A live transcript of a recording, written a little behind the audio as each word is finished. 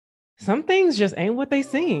Some things just ain't what they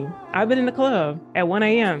seem. I've been in the club at 1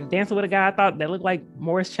 a.m. dancing with a guy I thought that looked like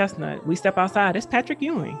Morris Chestnut. We step outside, it's Patrick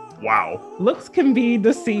Ewing. Wow. Looks can be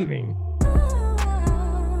deceiving.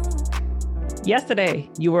 Yesterday,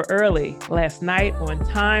 you were early. Last night, on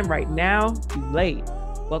time. Right now, you late.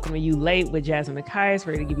 Welcome to You Late with Jasmine Nikias,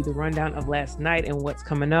 ready to give you the rundown of last night and what's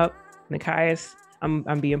coming up. Nikias,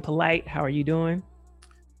 I'm being polite. How are you doing?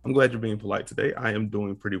 I'm glad you're being polite today. I am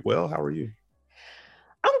doing pretty well. How are you?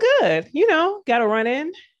 I'm good. Got to run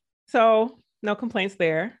in. So no complaints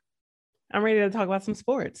there. I'm ready to talk about some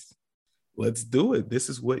sports. Let's do it. This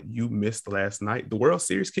is what you missed last night. The World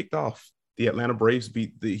Series kicked off. The Atlanta Braves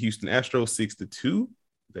beat the Houston Astros 6-2.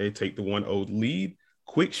 They take the 1-0 lead.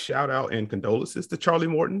 Quick shout out and condolences to Charlie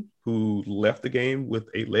Morton, who left the game with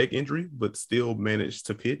a leg injury, but still managed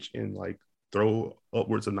to pitch and throw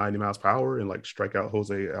upwards of 90 miles per hour and strike out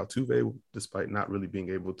Jose Altuve, despite not really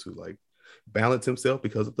being able to balance himself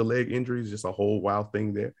because of the leg injuries. Just a whole wild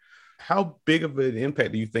thing there. How big of an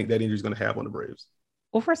impact do you think that injury is going to have on the Braves?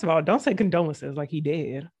 Well, first of all, don't say condolences like he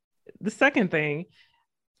did. The second thing,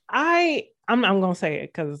 I'm going to say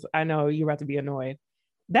it because I know you're about to be annoyed.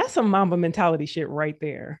 That's some Mamba mentality shit right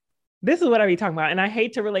there. This is what I be talking about. And I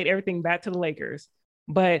hate to relate everything back to the Lakers,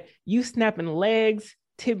 but you snapping legs,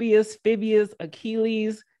 tibias, fibias,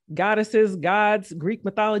 Achilles, goddesses, gods, Greek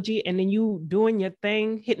mythology, and then you doing your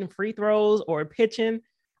thing, hitting free throws or pitching.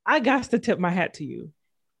 I got to tip my hat to you.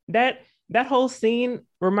 That whole scene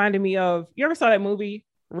reminded me of, you ever saw that movie,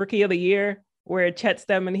 Rookie of the Year, where Chet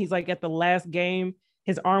Steadman, he's at the last game,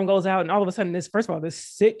 his arm goes out, and all of a sudden this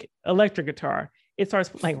sick electric guitar, it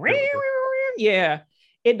starts yeah,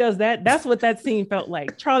 it does that. That's what that scene felt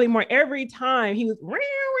like. Charlie Moore, every time he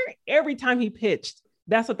pitched,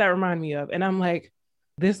 that's what that reminded me of. And I'm like,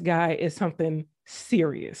 this guy is something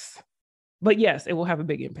serious. But yes, it will have a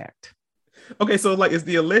big impact. Okay, so is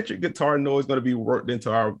the electric guitar noise going to be worked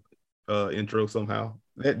into our intro somehow?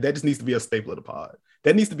 That just needs to be a staple of the pod.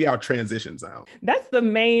 That needs to be our transition sound. That's the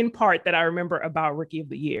main part that I remember about Rookie of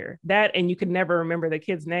the Year. That, and you could never remember the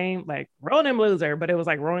kid's name, Ronan Loser, but it was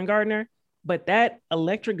Rowan Gardner. But that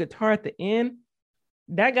electric guitar at the end,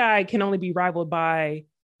 that guy can only be rivaled by,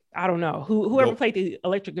 I don't know, whoever played the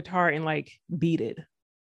electric guitar and Beat It.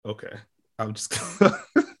 Okay. I'm just,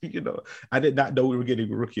 I did not know we were getting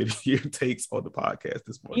Rookie of the Year takes on the podcast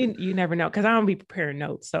this morning. You never know, because I don't be preparing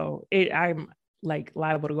notes. So I'm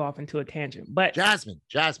liable to go off into a tangent. But Jasmine,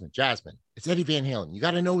 it's Eddie Van Halen. You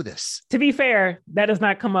got to know this. To be fair, that does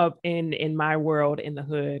not come up in my world in the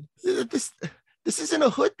hood. This isn't a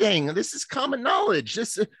hood thing. This is common knowledge.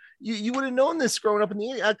 You would have known this growing up in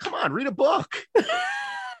the come on, read a book.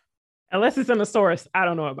 Unless it's in the source, I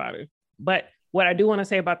don't know about it. But what I do want to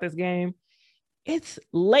say about this game, it's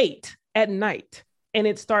late at night and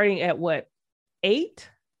it's starting at 8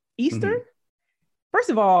 Eastern. Mm-hmm. First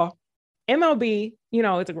of all, MLB,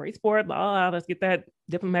 it's a great sport. Let's get that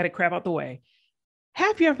diplomatic crap out the way.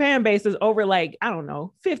 Half your fan base is over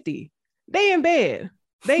 50. They in bed.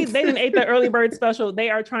 They didn't ate the early bird special. They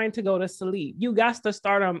are trying to go to sleep. You got to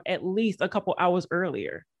start them at least a couple hours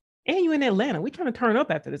earlier. And you in Atlanta. We trying to turn up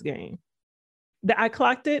after this game. I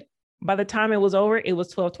clocked it. By the time it was over, it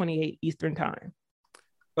was 12:28 Eastern time.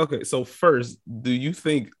 Okay, so first, do you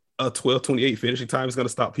think a 12:28 finishing time is going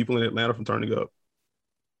to stop people in Atlanta from turning up?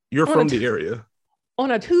 You're from the area. On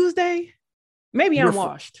a Tuesday? Maybe I'm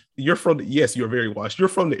washed. Yes, you're very washed. You're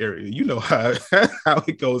from the area. You know how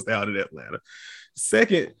it goes down in Atlanta.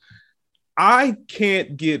 Second, I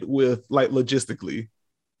can't get with logistically,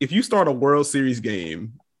 if you start a World Series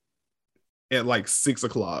game at 6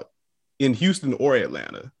 o'clock in Houston or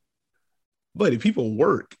Atlanta, but if people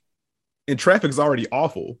work and traffic's already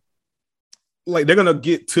awful, they're going to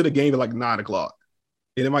get to the game at 9 o'clock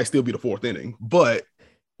and it might still be the fourth inning, but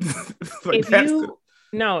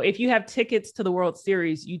if you have tickets to the World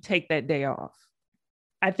Series, you take that day off.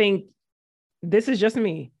 I think this is just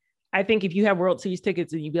me. I think if you have World Series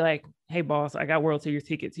tickets and you be like, hey boss, I got World Series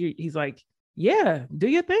tickets. He's like, yeah, do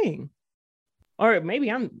your thing. Or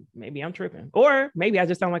maybe I'm tripping. Or maybe I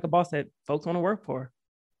just sound like a boss that folks want to work for.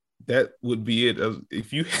 That would be it.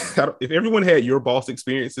 If everyone had your boss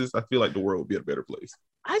experiences, I feel like the world would be a better place.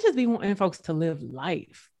 I just be wanting folks to live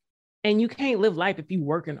life. And you can't live life if you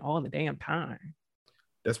working all the damn time.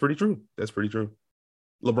 That's pretty true.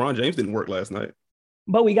 LeBron James didn't work last night.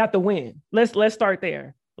 But we got the win. Let's start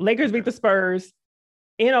there. Lakers beat the Spurs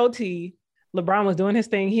in OT. LeBron was doing his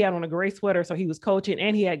thing. He had on a gray sweater, so he was coaching,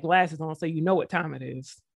 and he had glasses on, so you know what time it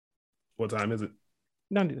is. What time is it?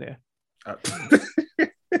 Don't do that.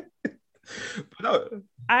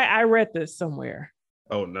 I read this somewhere.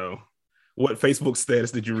 Oh, no. What Facebook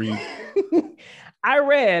status did you read? I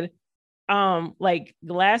read Like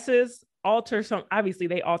glasses alter obviously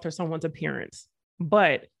they alter someone's appearance.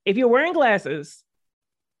 But if you're wearing glasses,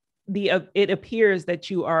 it appears that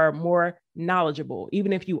you are more knowledgeable,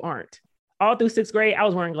 even if you aren't. All through 6th grade, I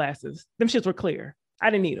was wearing glasses. Them shits were clear. I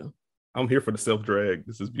didn't need them. I'm here for the self-drag.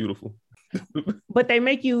 This is beautiful. But they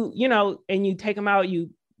make you, and you take them out,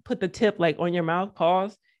 you put the tip like on your mouth,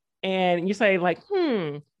 pause, and you say like,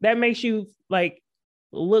 that makes you like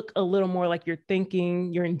look a little more like you're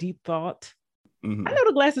thinking, you're in deep thought. Mm-hmm. I know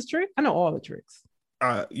the glasses trick. I know all the tricks.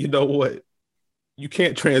 You know what? You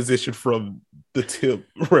can't transition from the tip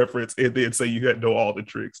reference and then say you know all the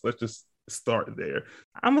tricks. Let's just start there.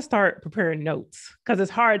 I'm gonna start preparing notes because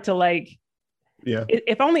it's hard to like. Yeah.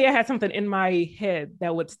 If only I had something in my head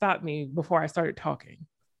that would stop me before I started talking.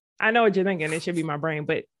 I know what you're thinking. It should be my brain,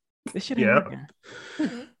 but this shit ain't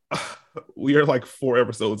working. We are like 4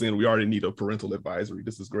 episodes in. We already need a parental advisory.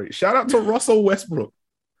 This is great. Shout out to Russell Westbrook.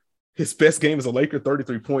 His best game as a Laker,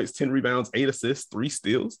 33 points, 10 rebounds, 8 assists, 3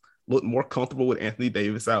 steals. Looked more comfortable with Anthony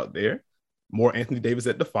Davis out there. More Anthony Davis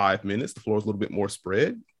at the 5 minutes. The floor is a little bit more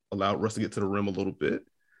spread. Allowed Russ to get to the rim a little bit.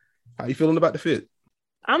 How you feeling about the fit?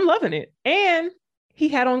 I'm loving it. And he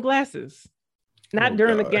had on glasses, not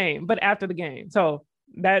during the game, but after the game. So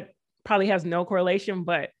that probably has no correlation,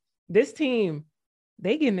 but this team,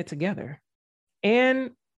 they getting it together.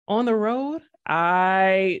 And on the road,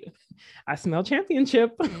 I smell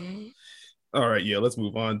championship. All right, yeah, let's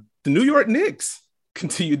move on. The New York Knicks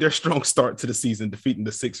continued their strong start to the season, defeating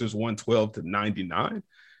the Sixers 112-99.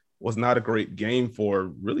 Was not a great game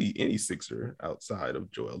for really any Sixer outside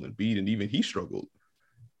of Joel Embiid, and even he struggled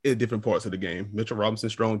in different parts of the game. Mitchell Robinson,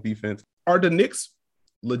 strong defense. Are the Knicks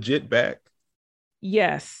legit back?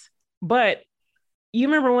 Yes, but you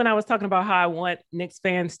remember when I was talking about how I want Knicks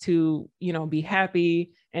fans to, be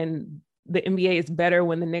happy and the NBA is better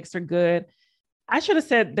when the Knicks are good. I should have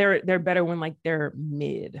said they're better when like they're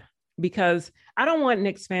mid, because I don't want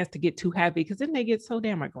Knicks fans to get too happy because then they get so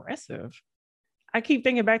damn aggressive. I keep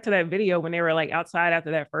thinking back to that video when they were like outside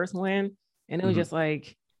after that first win, and it was just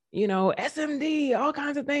like, SMD, all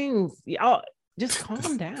kinds of things. Y'all just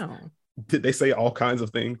calm down. Did they say all kinds of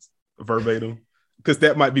things verbatim? Because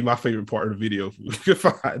that might be my favorite part of the video. If we could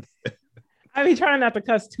find it. I be trying not to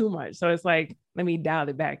cuss too much. So it's like, let me dial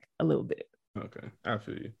it back a little bit. Okay, I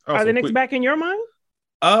feel you. Are the Knicks back in your mind?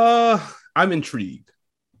 I'm intrigued.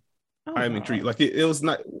 I'm intrigued. Like it was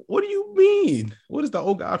not. What do you mean? What is the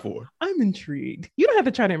old God for? I'm intrigued. You don't have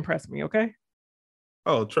to try to impress me, okay?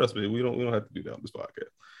 Oh, trust me, we don't have to do that on this podcast.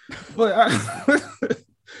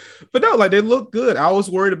 But no, like they look good. I was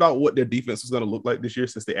worried about what their defense was going to look like this year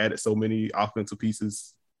since they added so many offensive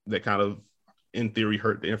pieces that kind of, in theory,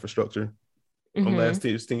 hurt the infrastructure from last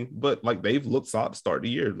year's team. But like they've looked solid to start the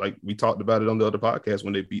year. Like we talked about it on the other podcast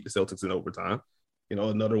when they beat the Celtics in overtime.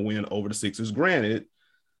 Another win over the Sixers. Granted,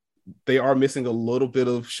 they are missing a little bit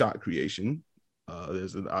of shot creation.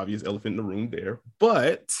 There's an obvious elephant in the room there,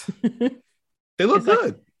 but they look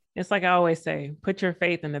good. It's like I always say, put your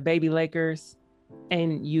faith in the baby Lakers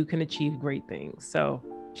and you can achieve great things. So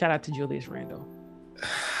shout out to Julius Randle.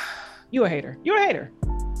 You're a hater.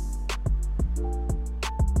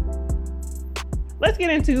 Let's get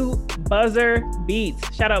into Buzzer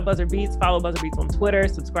Beats. Shout out Buzzer Beats. Follow Buzzer Beats on Twitter.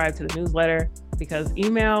 Subscribe to the newsletter because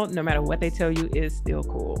email, no matter what they tell you, is still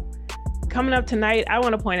cool. Coming up tonight, I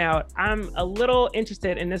want to point out I'm a little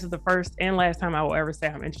interested, and this is the first and last time I will ever say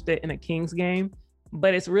I'm interested in a Kings game,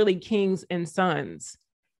 but it's really Kings and Suns.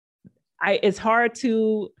 It's hard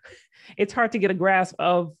to get a grasp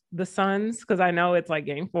of the Suns because I know it's like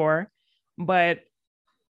game 4, but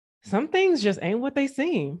some things just ain't what they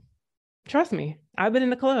seem. Trust me, I've been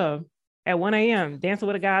in the club at 1 a.m. dancing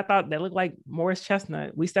with a guy I thought that looked like Morris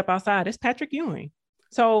Chestnut. We step outside, it's Patrick Ewing.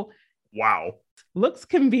 So, wow, looks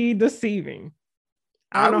can be deceiving.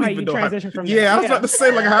 I don't know how you transition from that. I was about to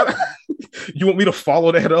say, like, how you want me to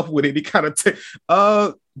follow that up with any kind of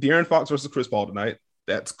De'Aaron Fox versus Chris Paul tonight.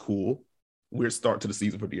 That's cool. Weird start to the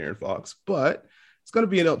season for De'Aaron Fox, but it's going to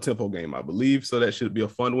be an up-tempo game, I believe. So that should be a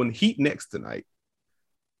fun one. Heat next tonight.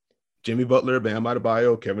 Jimmy Butler, Bam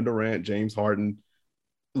Adebayo, Kevin Durant, James Harden.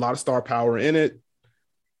 A lot of star power in it.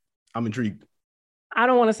 I'm intrigued. I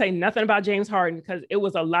don't want to say nothing about James Harden because it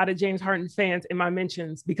was a lot of James Harden fans in my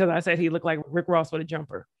mentions because I said he looked like Rick Ross with a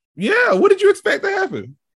jumper. Yeah, what did you expect to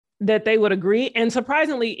happen? That they would agree. And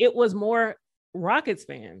surprisingly, it was more Rockets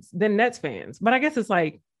fans than Nets fans. But I guess it's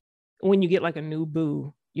like when you get like a new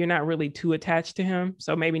boo, you're not really too attached to him.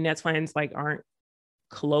 So maybe Nets fans like aren't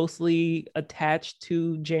closely attached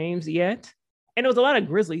to James yet. And there was a lot of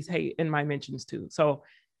Grizzlies hate in my mentions too. So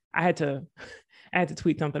I had to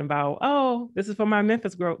tweet something about, oh, this is for my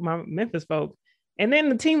Memphis folk. And then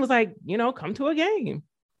the team was like, come to a game.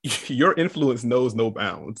 Your influence knows no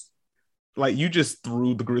bounds. Like, you just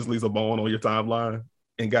threw the Grizzlies a bone on your timeline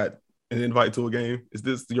and got an invite to a game. Is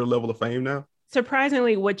this your level of fame now?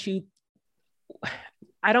 Surprisingly,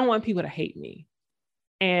 I don't want people to hate me.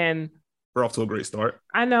 And we're off to a great start.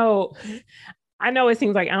 I know it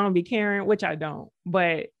seems like I don't be caring, which I don't,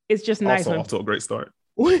 but it's just nice. Also off to a great start.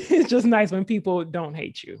 It's just nice when people don't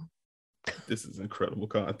hate you. This is incredible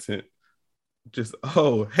content. Just,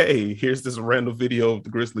 oh, hey, here's this random video of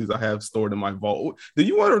the Grizzlies I have stored in my vault. Do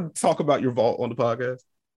you want to talk about your vault on the podcast?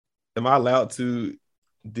 Am I allowed to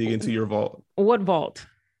dig into your vault? What vault?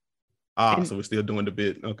 So we're still doing the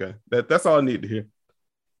bit. Okay. That's all I need to hear.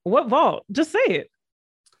 What vault? Just say it.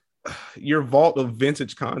 Your vault of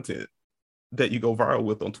vintage content that you go viral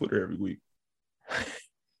with on Twitter every week.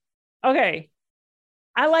 Okay.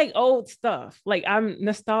 I like old stuff. Like, I'm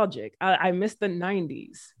nostalgic. I miss the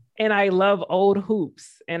 90s and I love old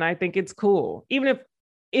hoops and I think it's cool. Even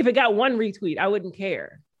if it got one retweet, I wouldn't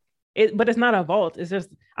care. But it's not a vault. It's just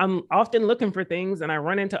I'm often looking for things and I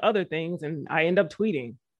run into other things and I end up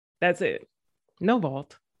tweeting. That's it. No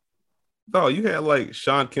vault. No, you had like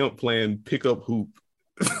Sean Kemp playing pickup hoop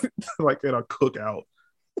like at a cookout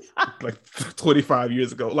like 25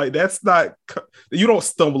 years ago. Like, that's not, you don't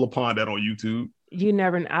stumble upon that on YouTube.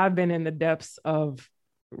 I've been in the depths of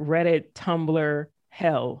Reddit, Tumblr,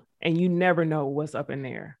 hell, and you never know what's up in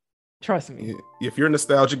there. Trust me. If you're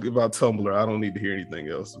nostalgic about Tumblr, I don't need to hear anything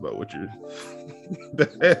else about what you're.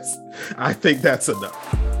 I think that's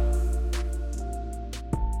enough.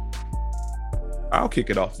 I'll kick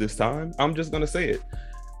it off this time. I'm just going to say it.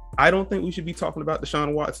 I don't think we should be talking about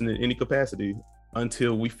Deshaun Watson in any capacity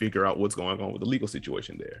until we figure out what's going on with the legal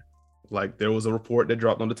situation there. Like, there was a report that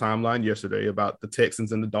dropped on the timeline yesterday about the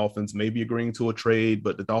Texans and the Dolphins maybe agreeing to a trade,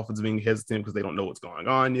 but the Dolphins being hesitant because they don't know what's going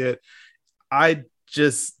on yet. I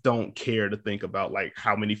just don't care to think about like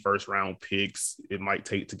how many first round picks it might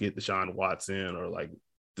take to get Deshaun Watson or like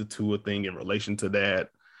the Tua thing in relation to that.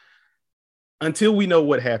 Until we know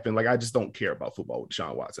what happened, like, I just don't care about football with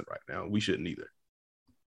Deshaun Watson right now. We shouldn't either.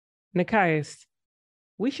 Nikias,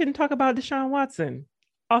 we shouldn't talk about Deshaun Watson.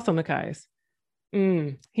 Also, Nikias,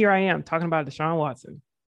 here I am talking about Deshaun Watson.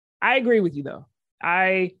 I agree with you, though.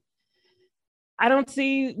 I don't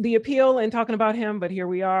see the appeal in talking about him, but here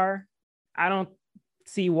we are. I don't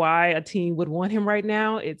see why a team would want him right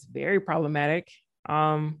now. It's very problematic,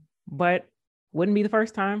 but wouldn't be the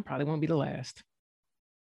first time. Probably won't be the last.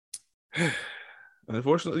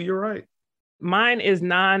 Unfortunately, you're right. Mine is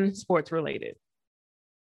non-sports related.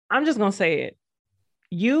 I'm just going to say it.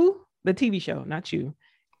 You, the TV show, not you.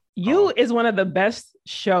 You is one of the best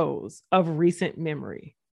shows of recent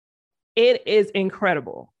memory. It is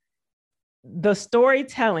incredible. The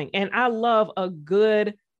storytelling, and I love a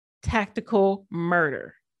good tactical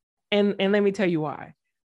murder. And let me tell you why.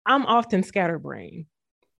 I'm often scatterbrained.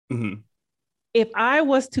 Mm-hmm. If I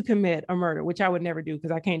was to commit a murder, which I would never do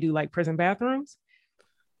because I can't do like prison bathrooms.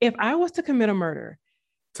 If I was to commit a murder,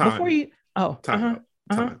 time.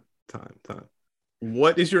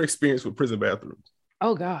 What is your experience with prison bathrooms?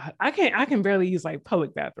 Oh God, I can barely use like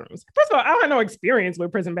public bathrooms. First of all, I don't have no experience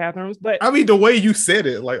with prison bathrooms, but I mean, the way you said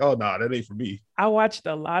it, like, oh no, that ain't for me. I watched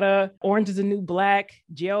a lot of Orange is the New Black,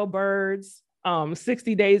 Jailbirds,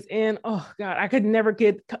 60 Days In. Oh God, I could never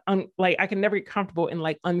get comfortable and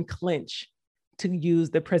like unclench to use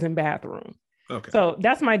the prison bathroom. Okay. So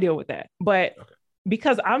that's my deal with that. But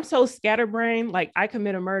because I'm so scatterbrained, like I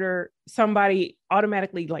commit a murder, somebody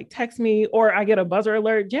automatically like text me or I get a buzzer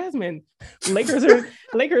alert, Jasmine, Lakers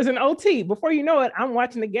in OT. Before you know it, I'm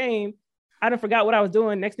watching the game. I done forgot what I was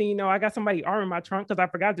doing. Next thing you know, I got somebody's arm in my trunk because I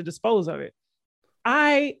forgot to dispose of it.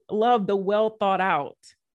 I love the well thought out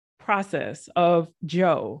process of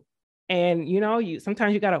Joe. And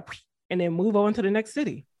sometimes you gotta and then move on to the next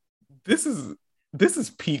city. This is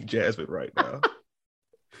peak Jasmine right now.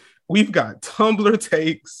 We've got Tumblr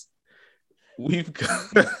takes. We've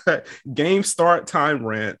got game start time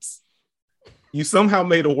rants. You somehow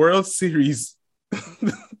made a World Series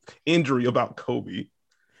injury about Kobe.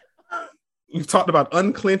 We've talked about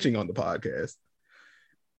unclenching on the podcast.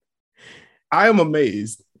 I am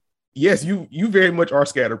amazed. Yes, you very much are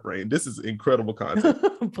scatterbrained. This is incredible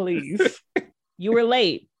content. Please. You were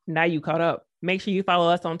late. Now you caught up. Make sure you follow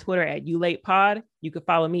us on Twitter at YouLatePod. You can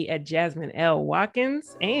follow me at Jasmine L.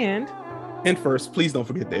 Watkins. And first, please don't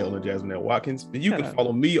forget the L in Jasmine L. Watkins. You can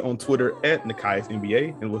follow me on Twitter at Nikias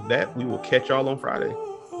NBA. And with that, we will catch y'all on Friday.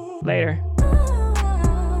 Later.